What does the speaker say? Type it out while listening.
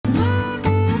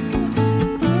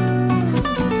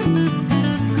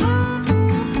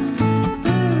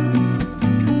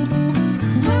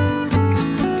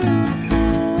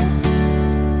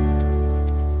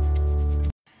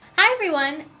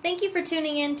for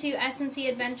tuning in to S&C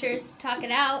Adventures Talk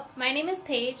It Out. My name is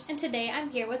Paige, and today I'm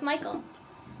here with Michael.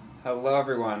 Hello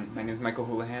everyone, my name is Michael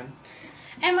Houlihan.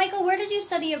 And Michael, where did you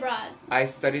study abroad? I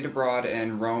studied abroad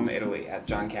in Rome, Italy at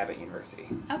John Cabot University.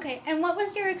 Okay, and what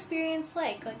was your experience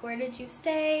like? Like, where did you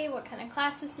stay? What kind of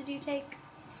classes did you take?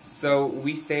 So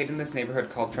we stayed in this neighborhood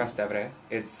called Trastevere.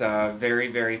 It's a very,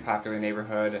 very popular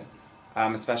neighborhood,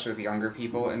 especially with younger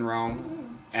people in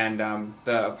Rome. And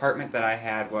the apartment that I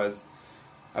had was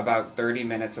about 30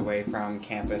 minutes away from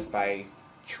campus by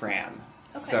tram.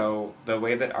 Okay. So the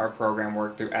way that our program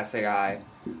worked through SAI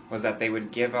was that they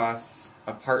would give us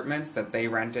apartments that they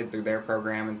rented through their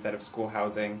program instead of school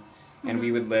housing, and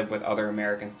we would live with other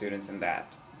American students in that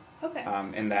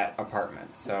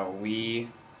apartment. So we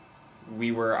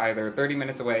were either 30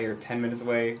 minutes away or 10 minutes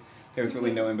away. There was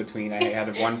really no in between. I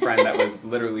had one friend that was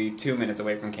literally 2 minutes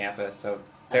away from campus, so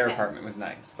their apartment was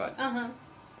nice. But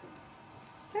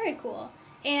Very cool.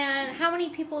 And how many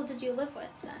people did you live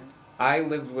with then? I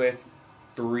lived with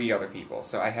 3 other people.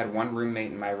 So I had one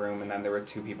roommate in my room, and then there were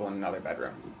 2 people in another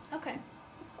bedroom. Okay,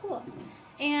 cool.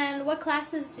 And what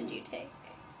classes did you take?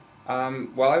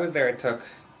 While I was there, I took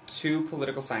 2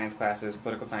 political science classes.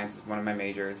 Political science is one of my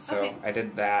majors, so I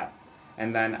did that.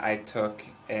 And then I took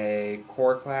a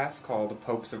core class called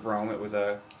Popes of Rome. It was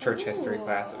a church history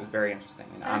class. It was very interesting.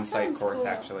 An on-site course,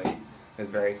 actually. It was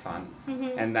very fun.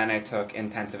 And then I took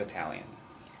intensive Italian.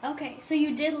 Okay, so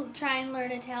you did try and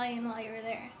learn Italian while you were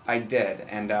there. I did,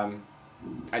 and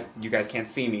you guys can't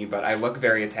see me, but I look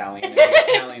very Italian, and the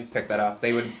Italians picked that up.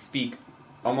 They would speak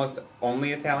almost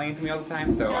only Italian to me all the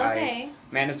time, so I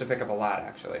managed to pick up a lot,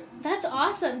 actually. That's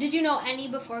awesome. Did you know any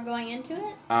before going into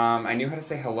it? I knew how to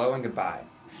say hello and goodbye,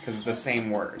 because it's the same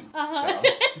word. So.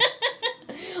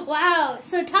 Wow,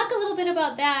 so talk a little bit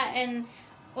about that and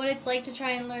what it's like to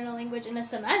try and learn a language in a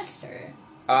semester.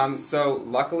 So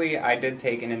luckily I did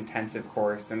take an intensive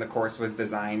course, and the course was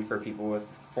designed for people with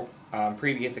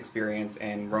previous experience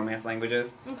in Romance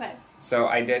languages. Okay. So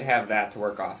I did have that to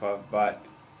work off of, but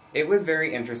it was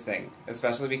very interesting,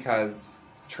 especially because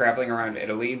traveling around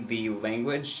Italy, the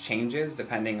language changes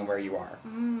depending on where you are.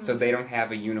 So they don't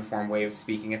have a uniform way of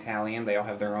speaking Italian. They all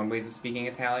have their own ways of speaking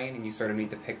Italian, and you sort of need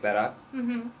to pick that up.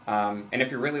 And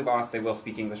if you're really lost, they will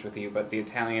speak English with you, but the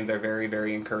Italians are very,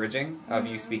 very encouraging of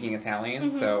you speaking Italian,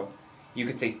 so you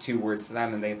could say 2 words to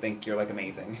them and they think you're, like,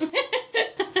 amazing.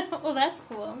 Well, that's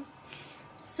cool.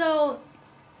 So,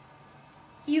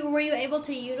 were you able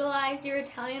to utilize your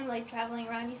Italian, like, traveling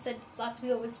around? You said lots of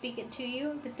people would speak it to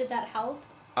you, but did that help?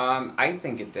 I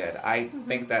think it did. I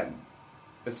think that,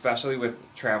 especially with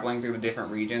traveling through the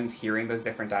different regions, hearing those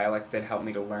different dialects did help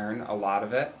me to learn a lot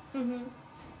of it.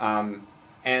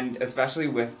 And especially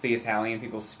with the Italian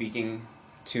people speaking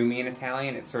to me in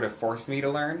Italian, it sort of forced me to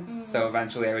learn. So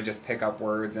eventually I would just pick up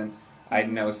words, and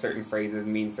I'd know certain phrases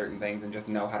mean certain things and just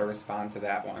know how to respond to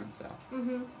that one. So.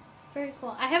 Very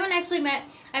cool. I haven't actually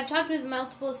I've talked with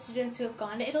multiple students who have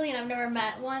gone to Italy, and I've never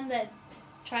met one that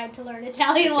tried to learn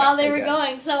Italian while they were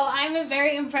going, so I'm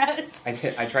very impressed.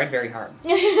 I tried very hard.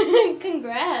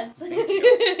 Congrats. Thank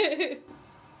you.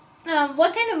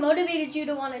 What kind of motivated you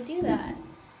to want to do that?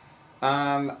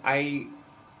 I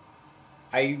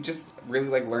just really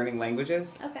like learning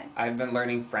languages. Okay. I've been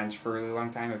learning French for a really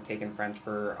long time. I've taken French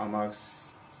for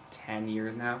almost 10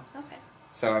 years now. Okay.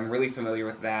 So I'm really familiar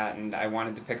with that, and I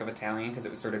wanted to pick up Italian because it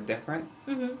was sort of different.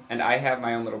 And I have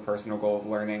my own little personal goal of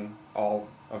learning all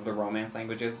of the Romance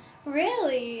languages.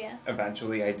 Really?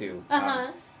 Eventually I do.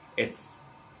 It's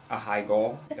a high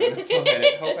goal. I don't know if I'll hit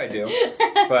it. Hope I do.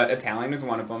 But Italian is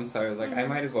one of them, so I was like, I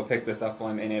might as well pick this up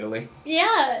while I'm in Italy.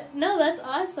 Yeah. No, that's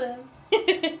awesome.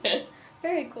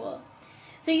 Very cool.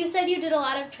 So you said you did a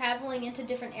lot of traveling into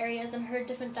different areas and heard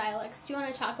different dialects. Do you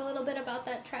want to talk a little bit about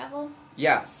that travel?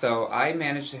 Yeah, so I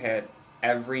managed to hit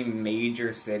every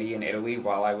major city in Italy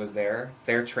while I was there.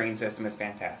 Their train system is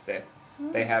fantastic.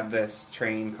 They have this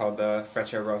train called the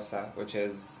Frecciarossa, which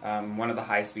is one of the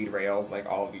high-speed rails, like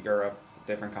all of Europe.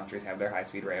 Different countries have their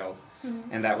high-speed rails,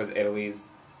 and that was Italy's.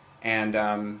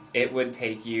 And it would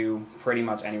take you pretty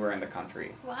much anywhere in the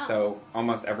country. Wow. So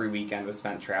almost every weekend was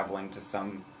spent traveling to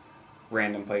some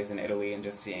random place in Italy and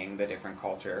just seeing the different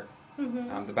culture.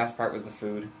 The best part was the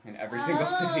food in every single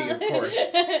city, of course,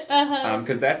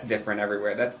 because that's different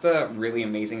everywhere. That's the really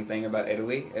amazing thing about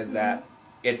Italy, is that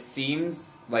it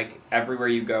seems like everywhere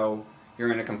you go,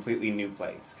 you're in a completely new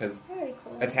place. Because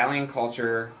Italian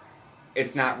culture,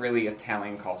 it's not really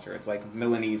Italian culture. It's like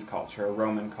Milanese culture, or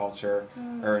Roman culture,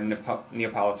 or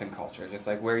Neapolitan culture. Just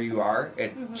like where you are,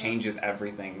 it changes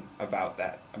everything about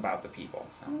the people.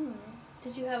 So.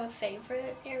 Did you have a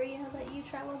favorite area that you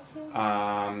traveled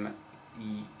to?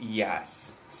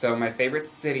 Yes. So my favorite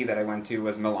city that I went to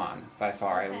was Milan, by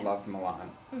far. Okay. I loved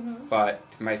Milan. Mm-hmm. But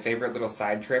my favorite little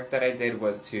side trip that I did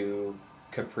was to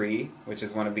Capri, which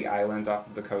is one of the islands off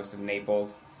of the coast of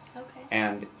Naples. Okay.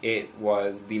 And it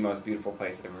was the most beautiful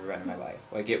place that I've ever been in my life.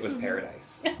 Like, it was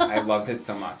paradise. I loved it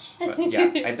so much. But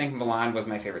yeah, I think Milan was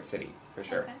my favorite city, for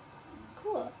sure. Okay.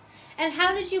 Cool. And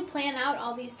how did you plan out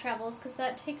all these travels? Because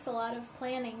that takes a lot of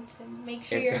planning to make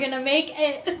sure you're going to make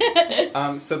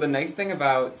it. So the nice thing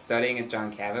about studying at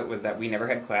John Cabot was that we never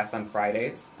had class on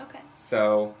Fridays. Okay.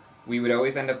 So we would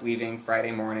always end up leaving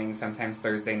Friday morning, sometimes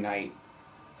Thursday night,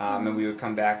 and we would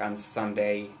come back on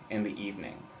Sunday in the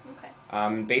evening.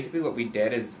 Okay. Basically what we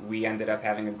did is we ended up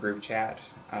having a group chat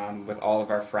with all of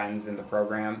our friends in the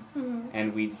program,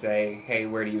 and we'd say, hey,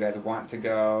 where do you guys want to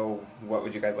go? What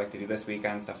would you guys like to do this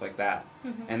weekend? Stuff like that.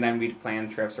 And then we'd plan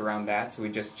trips around that, so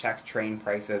we'd just check train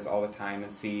prices all the time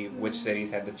and see which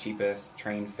cities had the cheapest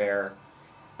train fare.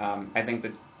 I think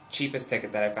the cheapest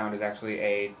ticket that I found is actually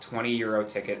a 20 euro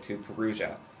ticket to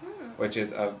Perugia, which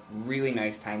is a really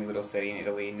nice tiny little city in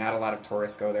Italy. Not a lot of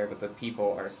tourists go there, but the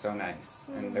people are so nice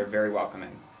and they're very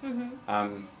welcoming.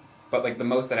 But like the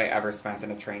most that I ever spent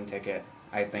in a train ticket,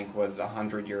 I think, was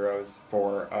 100 euros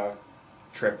for a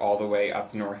trip all the way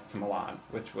up north to Milan,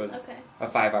 which was a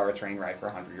 5-hour train ride for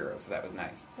 100 euros, so that was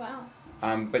nice. Wow.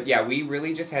 But yeah, we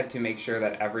really just had to make sure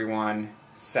that everyone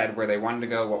said where they wanted to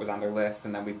go, what was on their list,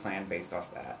 and then we planned based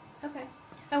off that. Okay.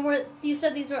 And you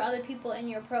said these were other people in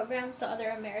your program, so other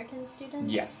American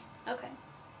students? Yes. Okay.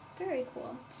 Very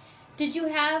cool. Did you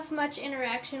have much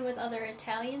interaction with other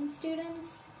Italian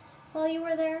students while you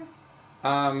were there?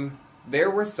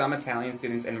 There were some Italian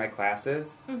students in my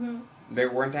classes. There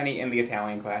weren't any in the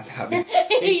Italian class,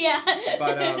 obviously. Yeah.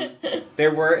 But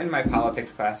there were in my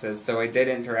politics classes, so I did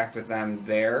interact with them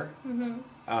there.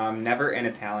 Never in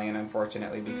Italian,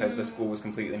 unfortunately, because the school was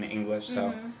completely in English,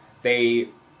 so they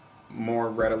more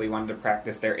readily wanted to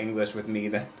practice their English with me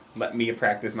than let me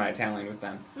practice my Italian with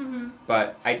them.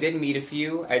 But I did meet a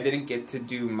few. I didn't get to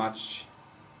do much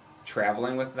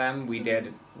traveling with them. We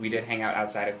did hang out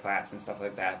outside of class and stuff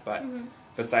like that, but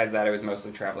besides that, I was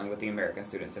mostly traveling with the American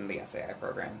students in the SAI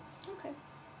program. Okay,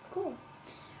 cool.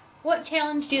 What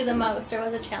challenged you the most, or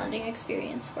was a challenging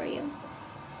experience for you?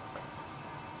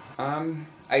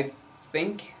 I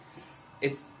think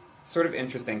it's sort of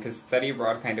interesting because study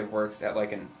abroad kind of works at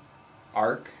like an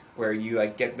arc where you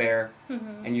like get there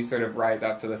and you sort of rise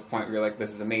up to this point where you're like,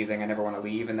 this is amazing, I never want to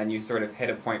leave, and then you sort of hit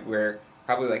a point where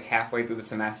probably like halfway through the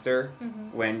semester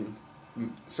when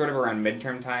sort of around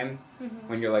midterm time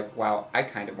when you're like, wow, I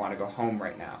kind of want to go home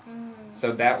right now.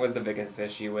 So that was the biggest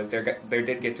issue, was there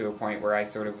did get to a point where I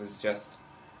sort of was just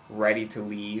ready to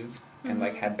leave and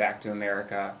like head back to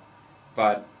America.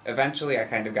 But eventually I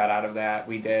kind of got out of that.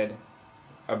 We did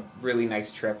a really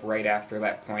nice trip right after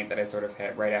that point that I sort of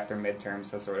hit, right after midterms,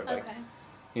 to sort of like,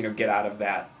 get out of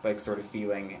that like sort of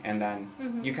feeling. And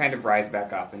then you kind of rise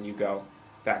back up and you go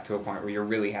back to a point where you're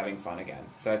really having fun again.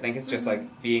 So I think it's just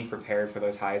like being prepared for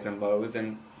those highs and lows,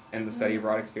 and in the study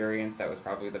abroad experience, that was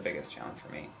probably the biggest challenge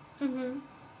for me.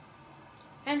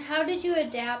 And how did you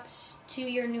adapt to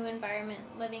your new environment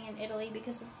living in Italy?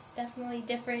 Because it's definitely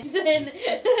different than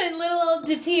little old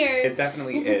De Pere. It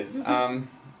definitely is.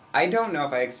 I don't know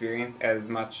if I experienced as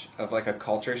much of like a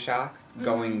culture shock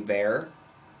going there.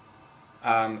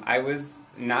 I was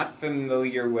not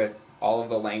familiar with all of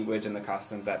the language and the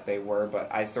customs that they were, but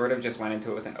I sort of just went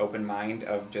into it with an open mind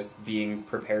of just being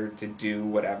prepared to do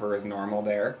whatever is normal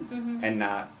there and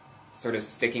not sort of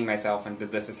sticking myself into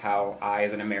this is how I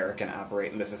as an American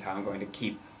operate and this is how I'm going to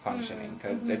keep functioning,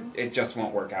 because it just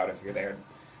won't work out if you're there.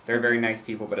 They're very nice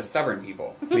people, but a stubborn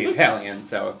people, the Italians,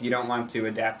 so if you don't want to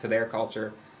adapt to their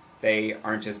culture, they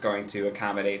aren't just going to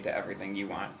accommodate to everything you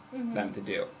want them to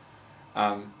do.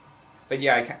 But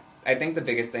yeah, I think the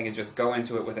biggest thing is just go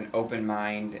into it with an open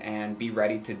mind and be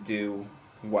ready to do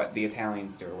what the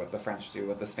Italians do, or what the French do,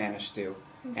 what the Spanish do,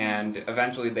 and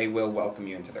eventually they will welcome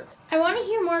you into their culture. I want to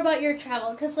hear more about your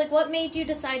travel, because like, what made you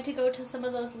decide to go to some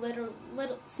of those little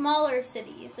smaller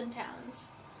cities and towns?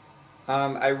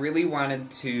 I really wanted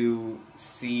to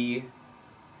see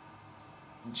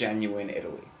genuine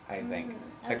Italy, I think.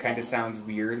 That kind of sounds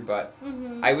weird, but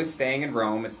I was staying in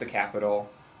Rome, it's the capital.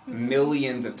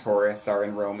 Millions of tourists are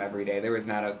in Rome every day. There was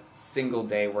not a single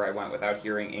day where I went without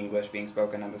hearing English being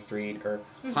spoken on the street, or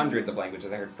hundreds of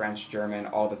languages. I heard French, German,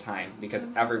 all the time, because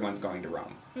everyone's going to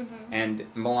Rome. And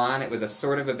Milan, it was a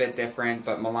sort of a bit different,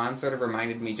 but Milan sort of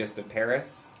reminded me just of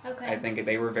Paris. I think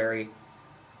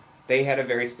they had a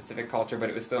very specific culture, but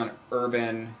it was still an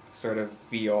urban sort of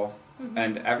feel.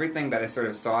 And everything that I sort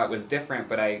of saw, it was different,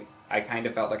 but I I kind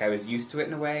of felt like I was used to it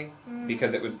in a way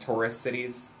because it was tourist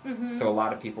cities, so a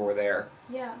lot of people were there.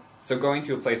 Yeah. So going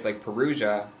to a place like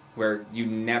Perugia, where you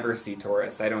never see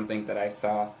tourists, I don't think that I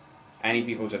saw any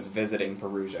people just visiting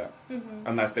Perugia,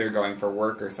 unless they're going for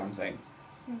work or something.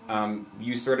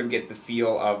 You sort of get the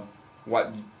feel of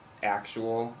what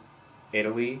actual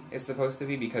Italy is supposed to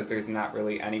be, because there's not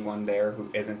really anyone there who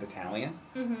isn't Italian.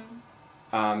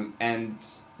 And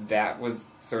that was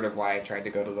sort of why I tried to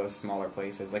go to those smaller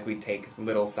places. Like, we'd take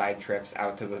little side trips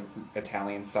out to the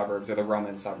Italian suburbs or the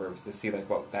Roman suburbs to see like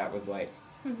what that was like.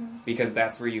 Because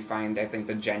that's where you find, I think,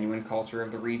 the genuine culture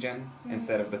of the region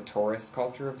instead of the tourist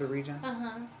culture of the region.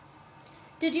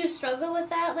 Did you struggle with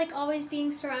that, like always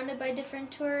being surrounded by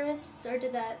different tourists, or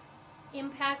did that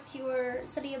impact your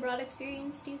study abroad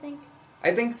experience, do you think?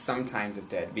 I think sometimes it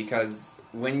did, because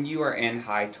when you are in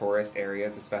high tourist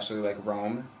areas, especially like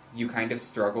Rome, you kind of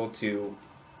struggle to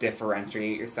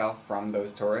differentiate yourself from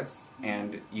those tourists,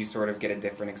 and you sort of get a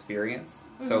different experience.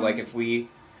 So like if we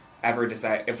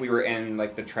were in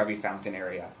like the Trevi Fountain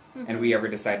area, and we ever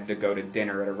decided to go to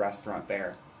dinner at a restaurant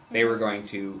there, they were going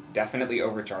to definitely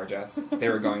overcharge us. They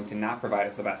were going to not provide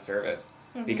us the best service,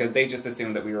 because they just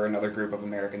assumed that we were another group of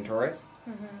American tourists.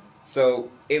 So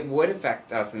it would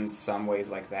affect us in some ways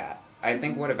like that. I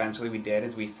think what eventually we did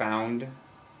is we found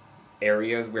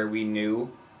areas where we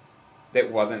knew that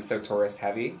wasn't so tourist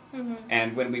heavy.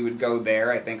 And when we would go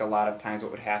there, I think a lot of times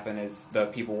what would happen is the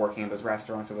people working in those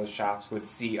restaurants or those shops would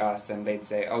see us and they'd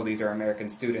say, oh, these are American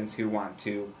students who want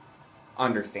to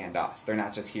understand us. They're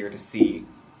not just here to see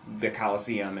the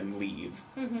Colosseum and leave.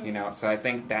 You know, so I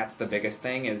think that's the biggest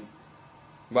thing is,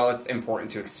 well, it's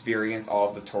important to experience all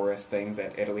of the tourist things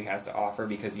that Italy has to offer,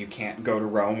 because you can't go to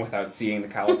Rome without seeing the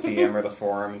Colosseum or the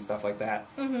Forum and stuff like that.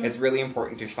 It's really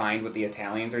important to find what the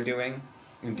Italians are doing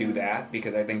and do that,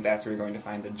 because I think that's where you're going to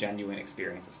find the genuine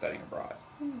experience of studying abroad.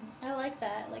 I like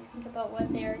that. Like, think about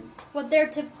what their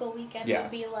typical weekend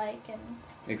would be like,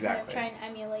 and kind of try and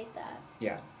emulate that.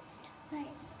 Yeah.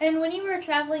 Nice. And when you were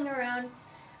traveling around,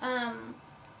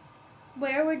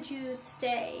 where would you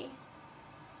stay?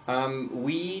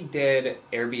 We did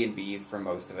Airbnbs for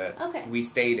most of it. Okay. We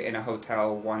stayed in a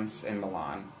hotel once in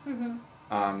Milan.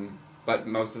 But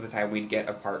most of the time we'd get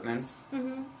apartments.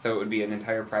 So it would be an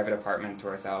entire private apartment to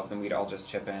ourselves, and we'd all just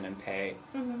chip in and pay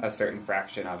a certain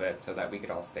fraction of it so that we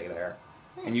could all stay there.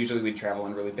 Nice. And usually we'd travel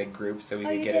in really big groups, so we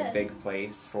could get a big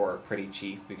place for pretty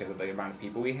cheap because of the amount of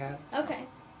people we had. Okay.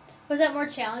 Was that more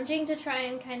challenging to try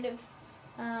and kind of,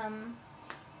 I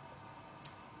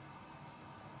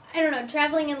don't know,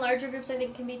 traveling in larger groups I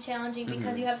think can be challenging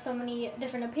because you have so many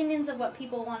different opinions of what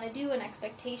people want to do and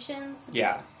expectations.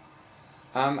 Yeah.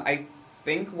 I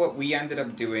think what we ended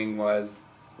up doing was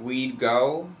we'd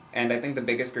go, and I think the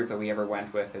biggest group that we ever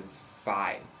went with is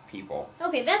 5 people.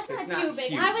 Okay, that's not too big.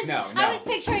 Huge. I was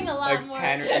picturing a lot like more.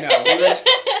 10 or,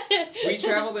 we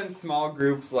traveled in small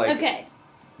groups, like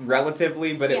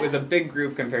relatively, but it was a big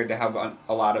group compared to how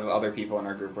a lot of other people in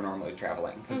our group were normally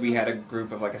traveling. Because we had a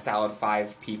group of like a solid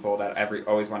 5 people that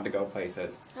always wanted to go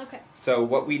places. Okay. So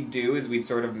what we'd do is we'd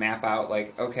sort of map out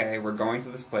like, okay, we're going to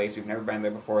this place, we've never been there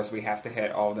before, so we have to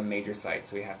hit all the major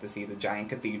sites. We have to see the giant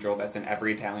cathedral that's in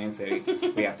every Italian city.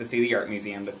 We have to see the art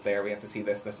museum that's there. We have to see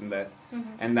this, this, and this.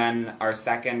 And then our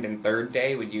second and third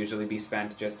day would usually be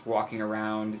spent just walking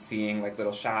around, seeing like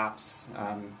little shops,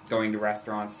 going to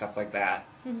restaurants, stuff like that.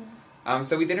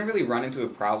 So we didn't really run into a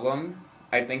problem.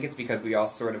 I think it's because we all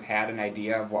sort of had an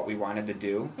idea of what we wanted to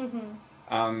do.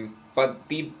 But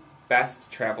the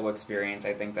best travel experience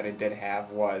I think that I did have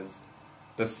was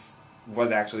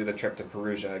actually the trip to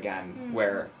Perugia again,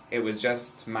 where it was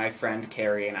just my friend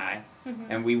Carrie and I,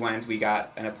 and we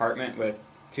got an apartment with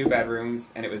 2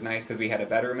 bedrooms, and it was nice because we had a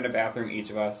bedroom and a bathroom each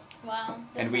of us. Wow.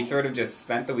 And we sort of just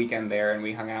spent the weekend there, and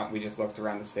we hung out, and we just looked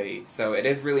around the city. So it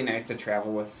is really nice to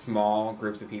travel with small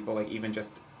groups of people, like even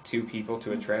just 2 people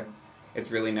to a trip.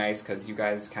 It's really nice because you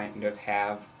guys kind of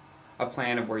have a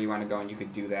plan of where you want to go, and you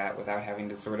could do that without having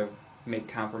to sort of make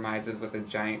compromises with a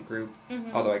giant group.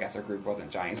 Although I guess our group wasn't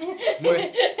giant.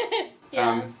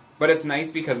 But it's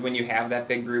nice because when you have that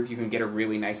big group, you can get a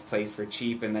really nice place for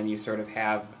cheap, and then you sort of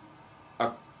have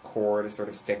a core to sort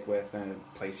of stick with and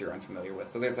a place you're unfamiliar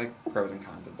with. So there's like pros and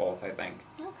cons of both, I think.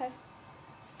 Okay.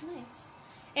 Nice.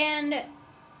 And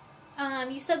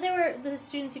you said the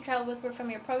students you traveled with were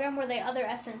from your program. Were they other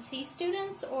SNC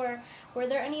students, or were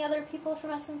there any other people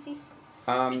from SNC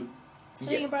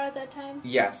studying abroad at that time?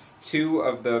 Yes. 2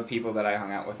 of the people that I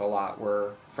hung out with a lot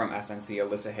were from SNC,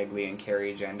 Alyssa Higley and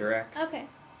Carrie Jandarek. Okay.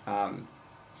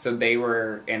 So they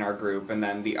were in our group, and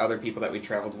then the other people that we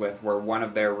traveled with were one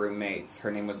of their roommates.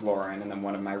 Her name was Lauren, and then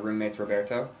one of my roommates,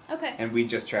 Roberto. Okay. And we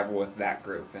just traveled with that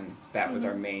group, and that was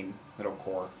our main little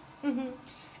core.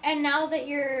 And now that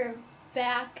you're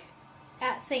back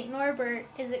at St. Norbert,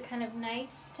 is it kind of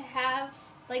nice to have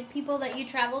like people that you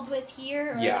traveled with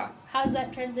here? Or Yeah. How's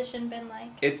that transition been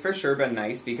like? It's for sure been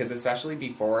nice because especially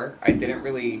before, I didn't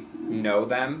really know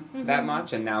them that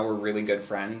much, and now we're really good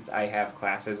friends. I have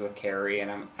classes with Carrie,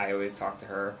 and I always talk to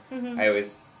her. I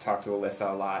always talk to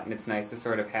Alyssa a lot, and it's nice to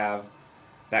sort of have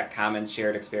that common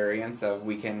shared experience of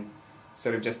we can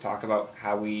sort of just talk about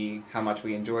how much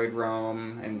we enjoyed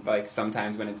Rome, and like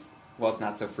sometimes when it's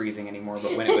not so freezing anymore,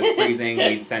 but when it was freezing,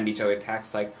 we'd send each other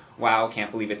texts like, wow,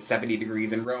 can't believe it's 70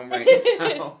 degrees in Rome right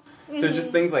now. So just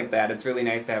things like that. It's really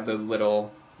nice to have those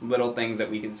little things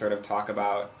that we can sort of talk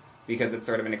about because it's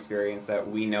sort of an experience that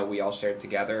we know we all shared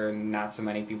together and not so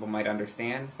many people might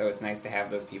understand. So it's nice to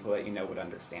have those people that you know would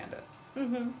understand it.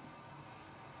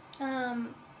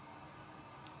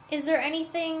 Is there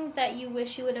anything that you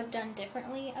wish you would have done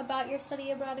differently about your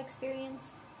study abroad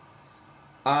experience?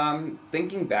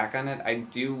 Thinking back on it, I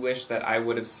do wish that I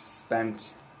would have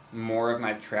spent more of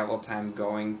my travel time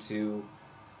going to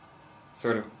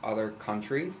sort of other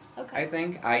countries. Okay. I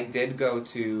think I did go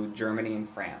to Germany and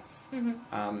France.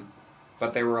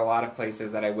 But there were a lot of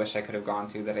places that I wish I could have gone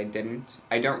to that I didn't.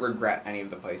 I don't regret any of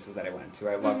the places that I went to.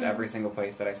 I loved every single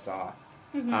place that I saw.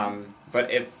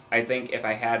 But I think if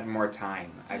I had more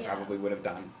time, I probably would have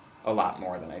done a lot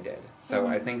more than I did. So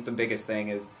I think the biggest thing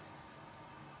is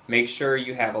make sure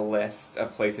you have a list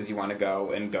of places you want to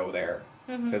go and go there.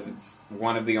 Because it's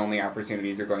one of the only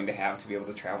opportunities you're going to have to be able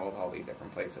to travel to all these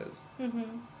different places.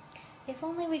 If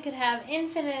only we could have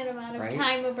infinite amount of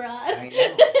time abroad. I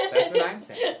know. That's what I'm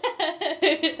saying.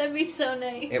 That'd be so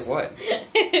nice. It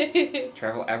would.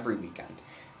 Travel every weekend.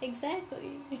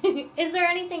 Exactly. Is there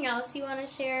anything else you want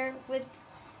to share with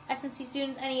SNC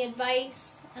students? Any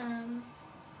advice?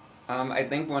 I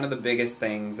think one of the biggest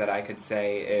things that I could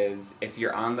say is if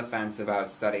you're on the fence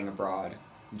about studying abroad,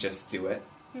 just do it.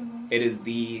 It is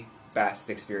the best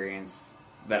experience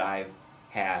that I've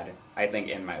had, I think,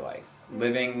 in my life.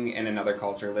 Living in another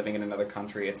culture, living in another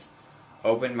country, it's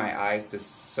opened my eyes to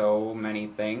so many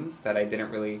things that I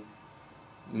didn't really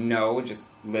know just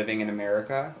living in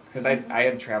America. Because I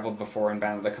had traveled before and been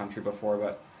out of the country before,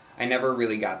 but I never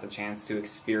really got the chance to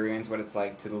experience what it's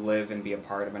like to live and be a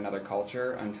part of another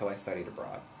culture until I studied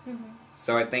abroad.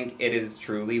 So I think it is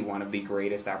truly one of the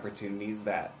greatest opportunities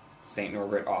that St.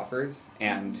 Norbert offers,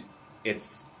 and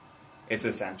it's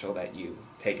essential that you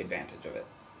take advantage of it.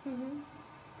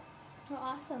 Well,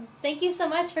 awesome. Thank you so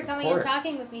much for coming and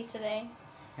talking with me today.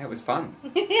 Yeah, it was fun.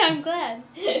 Yeah, I'm glad.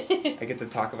 I get to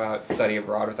talk about study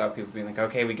abroad without people being like,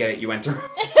 okay, we get it, you went to...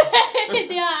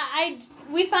 Yeah,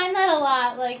 we find that a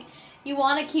lot. Like, you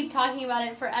want to keep talking about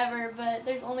it forever, but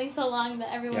there's only so long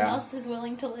that everyone else is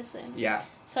willing to listen. Yeah.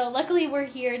 So luckily we're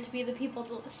here to be the people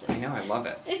to listen. I know, I love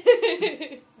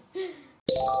it.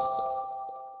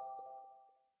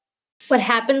 What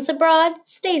happens abroad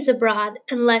stays abroad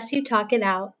unless you talk it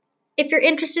out. If you're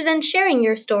interested in sharing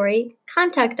your story,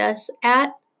 contact us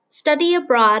at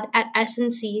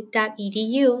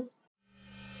studyabroad@snc.edu.